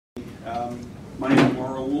My name is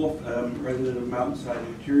Mauro Wolf. I'm resident of Mountainside,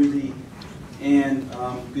 New Jersey. And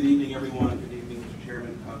good evening, everyone. Good evening, Mr.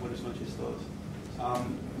 Chairman. Buenas noches todos.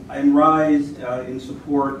 I rise in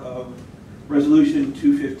support of Resolution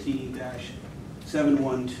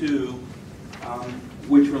 215-712,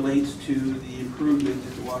 which relates to the improvements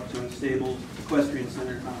at the Watchung Stables Equestrian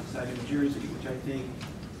Center in Mountainside, New Jersey, which I think,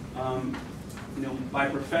 by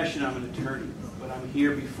profession I'm an attorney, but I'm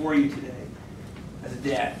here before you today as a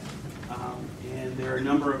dad. And there are a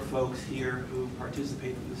number of folks here who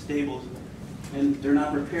participate in the stables, and they're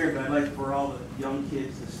not prepared, but I'd like for all the young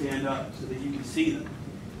kids to stand up so that you can see them.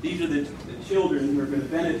 These are the children who are going to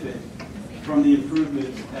benefit from the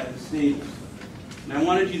improvements at the stables. And I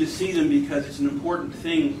wanted you to see them because it's an important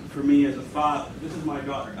thing for me as a father. This is my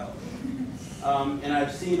daughter, Ella. And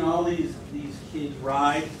I've seen all these kids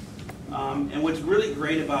ride. And what's really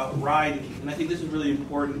great about riding, and I think this is really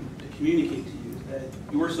important to communicate to you, is that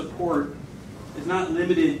your support is not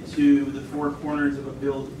limited to the four corners of a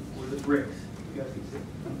building or the bricks. You guys can see.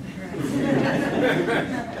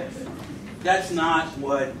 That's not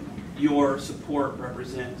what your support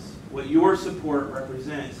represents. What your support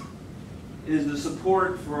represents is the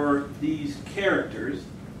support for these characters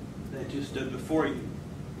that just stood before you,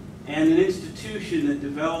 and an institution that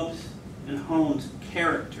develops and hones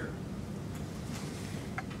character.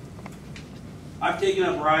 I've taken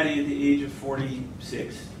up riding at the age of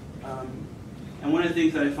 46, and one of the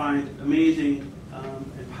things that I find amazing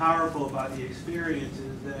and powerful about the experience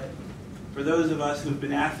is that for those of us who've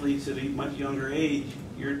been athletes at a much younger age,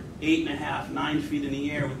 you're 8.5, 9 feet in the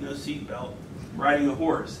air with no seatbelt, riding a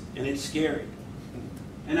horse, and it's scary.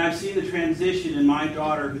 And I've seen the transition in my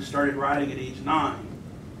daughter who started riding at age 9,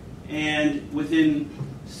 and within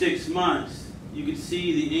 6 months, you could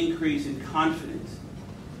see the increase in confidence.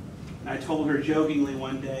 And I told her jokingly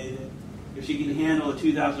one day that if she can handle a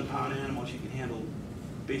 2,000-pound animal, she can handle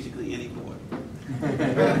basically any boy.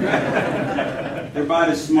 They're about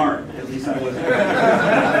as smart, at least I wasn't.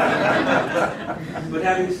 But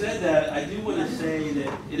having said that, I do want to say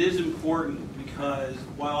that it is important because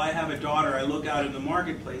while I have a daughter, I look out in the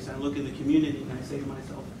marketplace, I look in the community, and I say to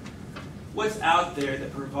myself, what's out there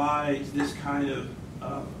that provides this kind of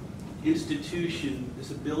institution, this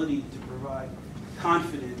ability to provide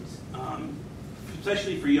confidence,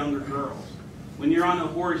 especially for younger girls. When you're on a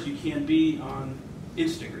horse, you can't be on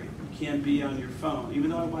Instagram. You can't be on your phone, even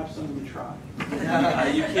though I watch some of them try.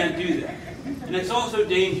 You can't do that. And it's also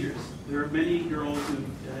dangerous. There are many girls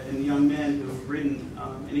and young men who have ridden,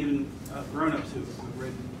 and even grown-ups who have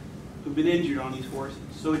ridden, who've been injured on these horses.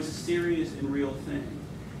 So it's a serious and real thing.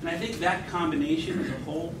 And I think that combination as a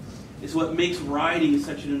whole is what makes riding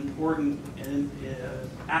such an important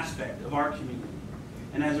aspect of our community.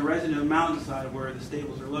 And as a resident of Mountainside, where the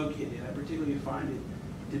stables are located, I particularly find it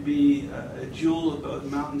to be a jewel of both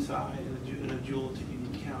Mountainside and a jewel to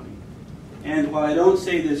Union County. And while I don't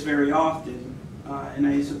say this very often, and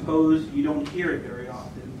I suppose you don't hear it very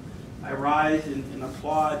often, I rise and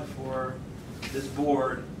applaud for this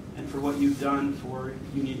board and for what you've done for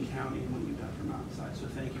Union County and what you've done for Mountainside. So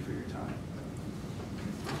thank you for your time.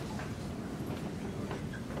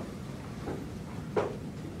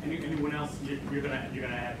 Anyone else you're gonna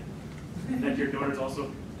add? That your daughter's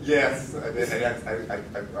also. Yes, I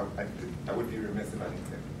would be remiss if I didn't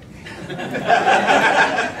say.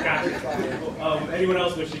 Gotcha. Anyone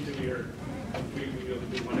else wishing to be heard? We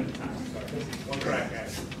do one at a time. Sorry. One crack,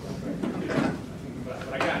 guys.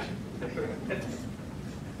 But I got you.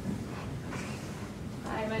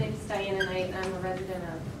 Hi, my name is Diana Knight, and I'm a resident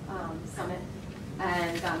of Summit.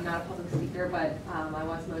 And I'm not a public speaker, but I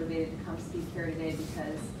was motivated to come speak here today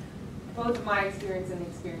because both of my experience and the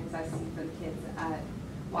experience I see for the kids at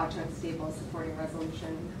Watchung Stables supporting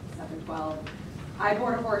Resolution 712. I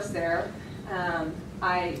board a horse there.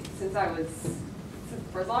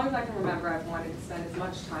 For as long as I can remember, I've wanted to spend as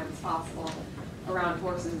much time as possible around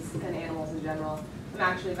horses and animals in general. I'm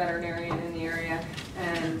actually a veterinarian in the area,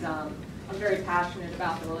 and I'm very passionate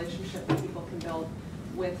about the relationship that people can build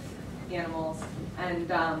with animals,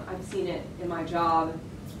 and I've seen it in my job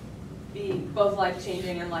be both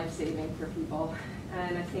life-changing and life-saving for people.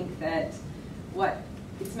 And I think that what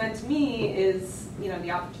it's meant to me is,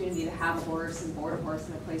 the opportunity to have a horse and board a horse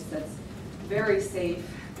in a place that's very safe,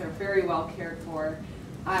 they're very well cared for.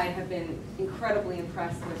 I have been incredibly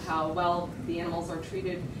impressed with how well the animals are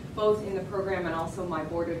treated, both in the program and also my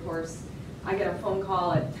boarded horse. I get a phone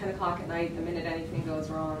call at 10 o'clock at night the minute anything goes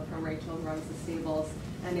wrong from Rachel, who runs the stables,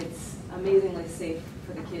 and it's amazingly safe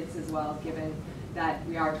for the kids as well, given that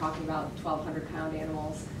we are talking about 1,200-pound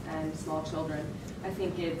animals and small children. I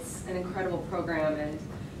think it's an incredible program, and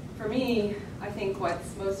for me, I think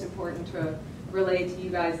what's most important to relay to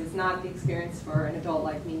you guys is not the experience for an adult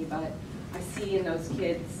like me, but I see in those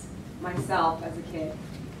kids myself as a kid,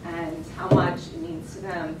 and how much it means to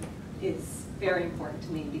them is very important to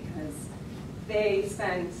me, because they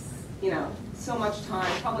spend, so much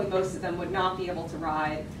time. Probably most of them would not be able to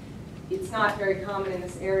ride. It's not very common in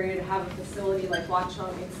this area to have a facility like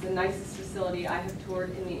Watchung. It's the nicest facility I have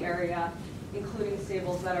toured in the area, including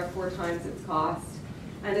stables that are 4 times its cost.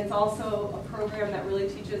 And it's also a program that really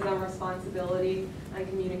teaches them responsibility and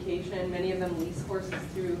communication. Many of them lease horses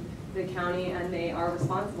through the county, and they are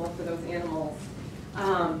responsible for those animals.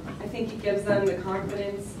 I think it gives them the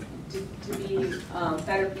confidence to be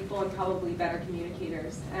better people and probably better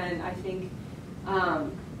communicators. And I think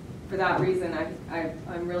for that reason,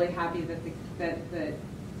 I'm really happy that the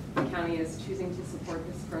county is choosing to support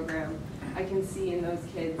this program. I can see in those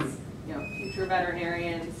kids, future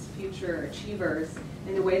veterinarians, future achievers,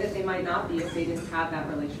 in a way that they might not be if they didn't have that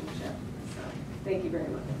relationship. So, thank you very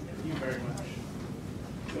much. Thank you very much.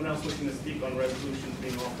 Anyone else wishing to speak on resolutions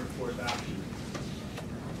being offered for adoption?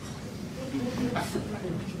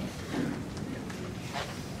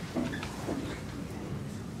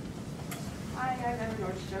 Hi, I'm Emma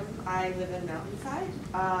Nordstrom. I live in Mountainside.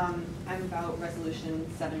 I'm about Resolution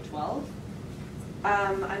 712.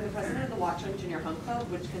 I'm the president of the Watchung Junior Hunt Club,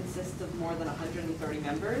 which consists of more than 130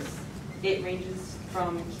 members. It ranges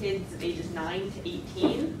from kids of ages 9 to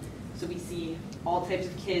 18. So we see all types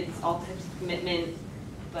of kids, all types of commitment,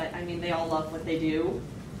 but they all love what they do.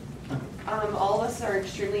 All of us are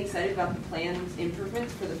extremely excited about the planned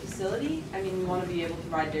improvements for the facility. We want to be able to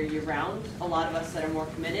ride there year round. A lot of us that are more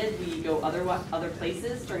committed, we go other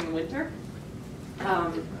places during the winter.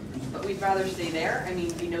 But we'd rather stay there.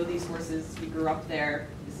 We know these horses, we grew up there.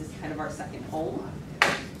 This is kind of our second home.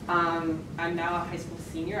 I'm now a high school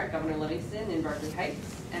senior at Governor Livingston in Berkeley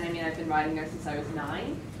Heights. And I've been riding there since I was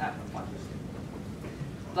 9 at Watchung.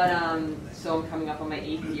 But, so I'm coming up on my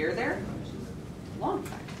 8th year there, which is a long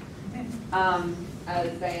time.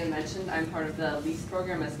 As Diane mentioned, I'm part of the lease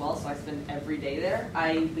program as well, so I spend every day there.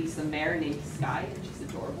 I lease a mare named Sky, and she's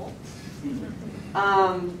adorable.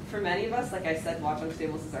 For many of us, like I said, Watchung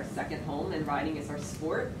Stables is our second home, and riding is our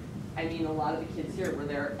sport. A lot of the kids here were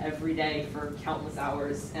there every day for countless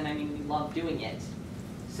hours, and we love doing it.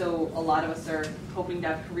 So a lot of us are hoping to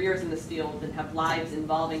have careers in this field and have lives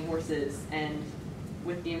involving horses, and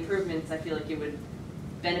with the improvements, I feel like it would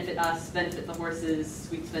benefit us, benefit the horses.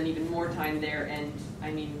 We'd spend even more time there, and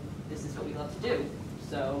this is what we love to do.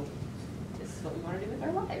 So this is what we want to do with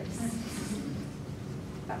our lives.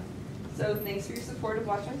 Yeah. So thanks for your support of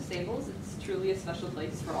Watchung Stables. It's truly a special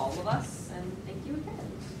place for all of us, and thank you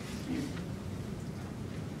again.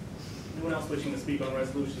 Anyone else wishing to speak on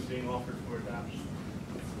resolutions being offered for adoption?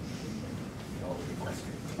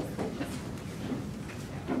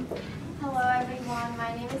 Hello everyone,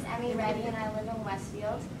 my name is Emmy Reddy and I live in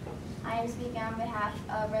Westfield. I am speaking on behalf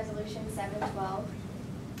of Resolution 712.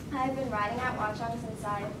 I have been riding at Watchung since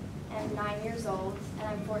I am 9 years old, and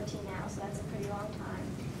I'm 14 now, so that's a pretty long time.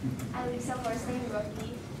 I lease a horse named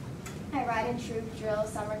Rookie. I ride in troop, drill,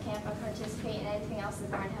 summer camp, and participate in anything else the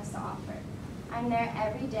barn has to offer. I'm there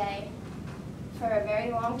every day for a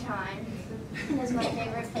very long time, and it's my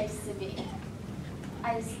favorite place to be.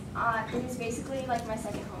 It is basically like my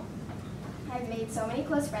second home. I've made so many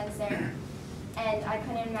close friends there, and I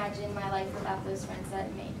couldn't imagine my life without those friends that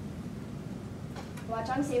I've made.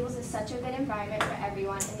 Watchung Stables is such a good environment for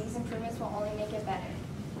everyone, and these improvements will only make it better.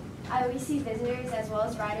 I always see visitors as well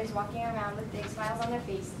as riders walking around with big smiles on their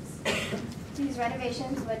faces. These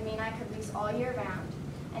renovations would mean I could lease all year round,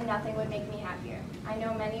 and nothing would make me happier. I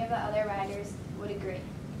know many of the other riders would agree.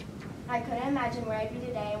 I couldn't imagine where I'd be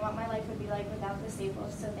today and what my life would be like without the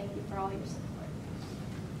stables, so thank you for all your support.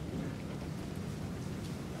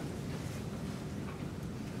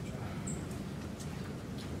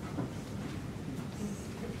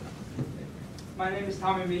 My name is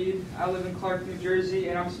Tommy Mead. I live in Clark, New Jersey,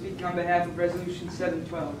 and I'm speaking on behalf of Resolution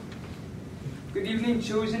 712. Good evening,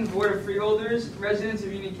 chosen Board of Freeholders, residents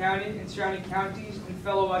of Union County and surrounding counties, and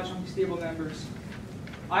fellow Watchung Stable members.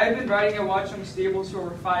 I have been riding at Watchung Stables for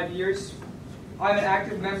over 5 years. I'm an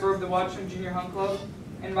active member of the Watchung Junior Hunt Club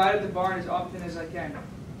and ride at the barn as often as I can.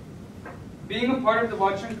 Being a part of the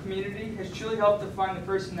Watchung community has truly helped define the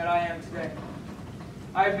person that I am today.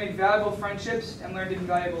 I have made valuable friendships and learned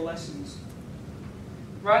invaluable lessons.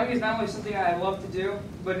 Riding is not only something I love to do,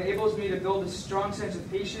 but enables me to build a strong sense of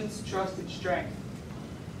patience, trust, and strength.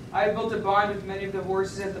 I have built a bond with many of the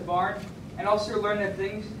horses at the barn, and also learned that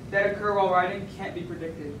things that occur while riding can't be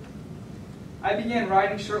predicted. I began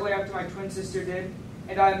riding shortly after my twin sister did,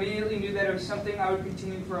 and I immediately knew that it was something I would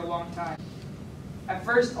continue for a long time. At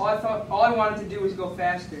first, all I wanted to do was go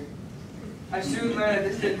faster. I soon learned that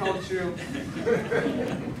this didn't hold true.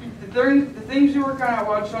 The things we work on at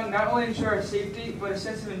Watchung not only ensure our safety, but a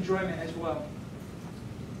sense of enjoyment as well.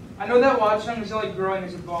 I know that Watchung is only growing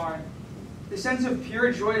as a barn. The sense of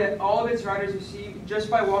pure joy that all of its riders receive just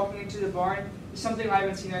by walking into the barn is something I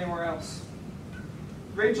haven't seen anywhere else.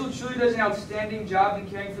 Rachel truly does an outstanding job in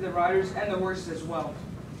caring for the riders and the horses as well.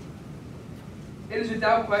 It is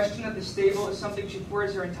without question that the stable is something she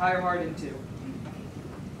pours her entire heart into.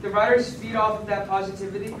 The riders feed off of that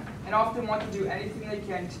positivity and often want to do anything they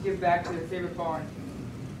can to give back to their favorite barn.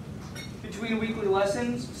 Between weekly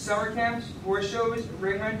lessons, summer camps, horse shows,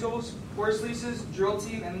 ring rentals, horse leases, drill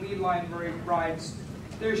team, and lead line rides,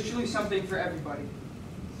 there is truly something for everybody.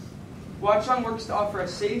 Watchung works to offer a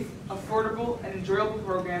safe, affordable, and enjoyable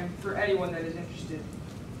program for anyone that is interested.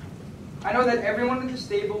 I know that everyone in the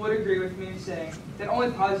stable would agree with me in saying that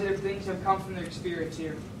only positive things have come from their experience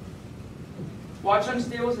here. Watchung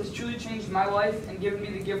Stables has truly changed my life and given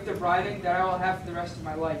me the gift of riding that I will have for the rest of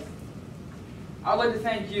my life. I would like to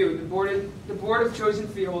thank you, the board of chosen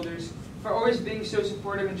freeholders, for always being so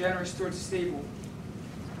supportive and generous towards the stable.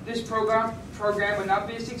 This program would not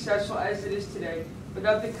be as successful as it is today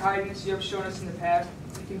without the kindness you have shown us in the past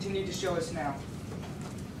and continue to show us now.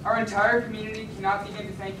 Our entire community cannot begin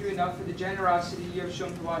to thank you enough for the generosity you have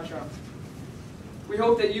shown to Watchung. We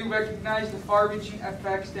hope that you recognize the far-reaching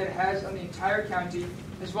effects that it has on the entire county,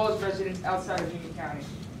 as well as residents outside of Union County.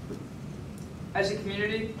 As a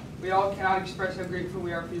community, we all cannot express how grateful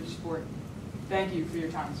we are for your support. Thank you for your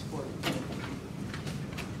time and support.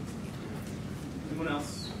 Anyone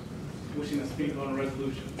else wishing to speak on a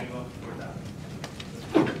resolution being offered for adoption?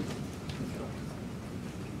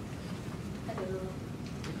 Hello.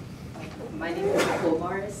 My name is Nicole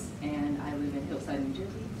Morris, and I live in Hillside, New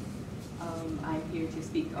Jersey. I'm here to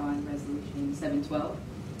speak on Resolution 712.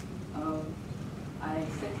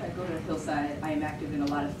 Since I go to Hillside, I am active in a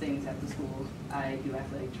lot of things at the school. I do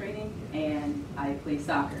athletic training, and I play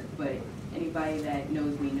soccer. But anybody that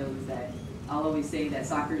knows me knows that I'll always say that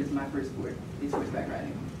soccer is my first sport, is horseback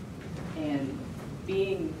riding. And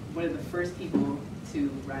being one of the first people to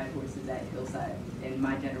ride horses at Hillside in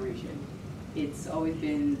my generation, it's always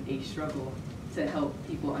been a struggle to help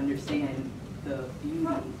people understand the beauty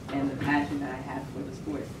and the passion that I have for the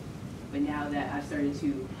sport. But now that I've started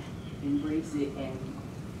to embrace it and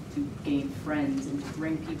to gain friends and to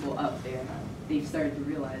bring people up there, they've started to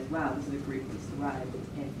realize, wow, this is a great place to ride,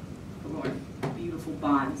 and form beautiful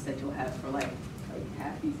bonds that you'll have for life. Like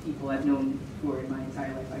half these people I've known for my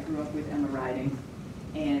entire life. I grew up with Emma riding,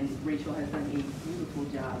 and Rachel has done a beautiful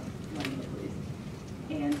job running the place.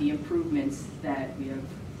 And the improvements that we have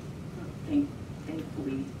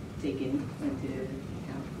thankfully taken into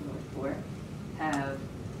account for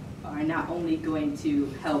are not only going to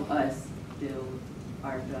help us build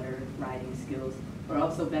our better riding skills, but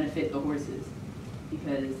also benefit the horses.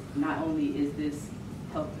 Because not only is this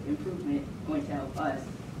improvement going to help us,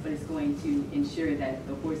 but it's going to ensure that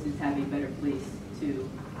the horses have a better place to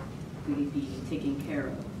really be taken care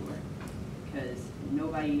of for. Because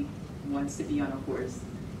nobody wants to be on a horse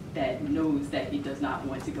that knows that he does not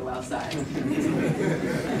want to go outside.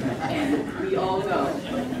 And we all know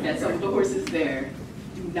that some of the horses there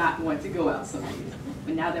do not want to go outside.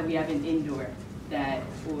 But now that we have an indoor, that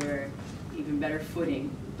for even better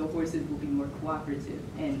footing, the horses will be more cooperative.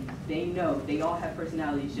 And they know, they all have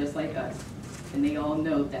personalities just like us. And they all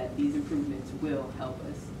know that these improvements will help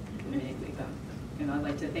us the minute they come. And I'd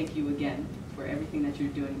like to thank you again for everything that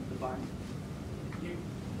you're doing with the barn.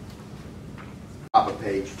 Top of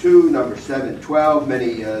page 2, number 712.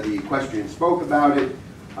 Many of the equestrians spoke about it.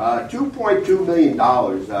 $2.2 million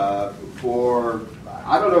for,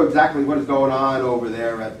 I don't know exactly what is going on over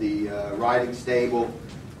there at the riding stable,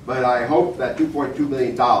 but I hope that $2.2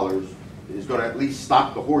 million is going to at least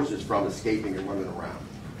stop the horses from escaping and running around.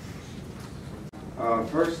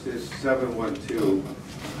 First is 712.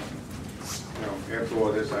 After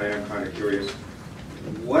all this, I am kind of curious.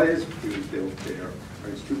 What is being built there?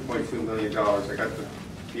 It's $2.2 million. I got the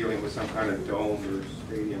feeling it was some kind of dome or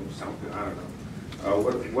stadium or something. I don't know.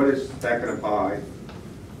 What is that going to buy?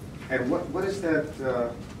 And what is that?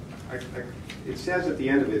 It says at the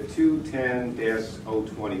end of it,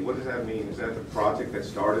 210-020. What does that mean? Is that the project that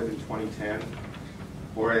started in 2010?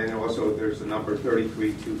 And also there's the number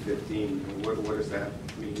 33215. What does that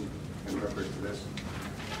mean in reference to this?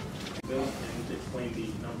 Bill, and explain the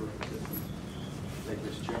number of systems. Thank you,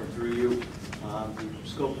 Mr. Chairman. Through you, the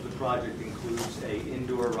scope of the project includes an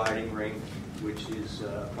indoor riding ring, which is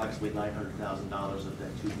approximately $900,000 of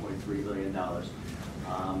that $2.3 billion.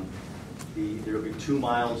 There will be 2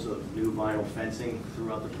 miles of new vinyl fencing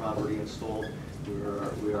throughout the property installed.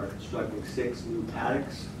 We are constructing 6 new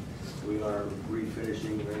paddocks. We are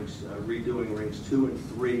refinishing rings, redoing rings 2 and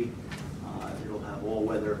 3. It'll have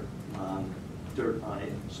all-weather dirt on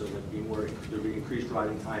it, so there'll be increased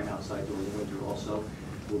riding time outside during the winter. Also,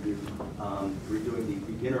 we'll be redoing the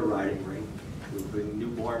beginner riding ring. We'll bring new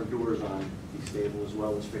barn doors on the stable, as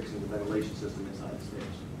well as fixing the ventilation system inside the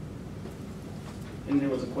stables. And there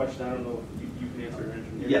was a question, I don't know if you can answer or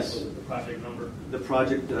engineer. Yes. What was the project number? The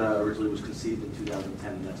project originally was conceived in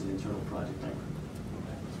 2010, and that's an internal project number.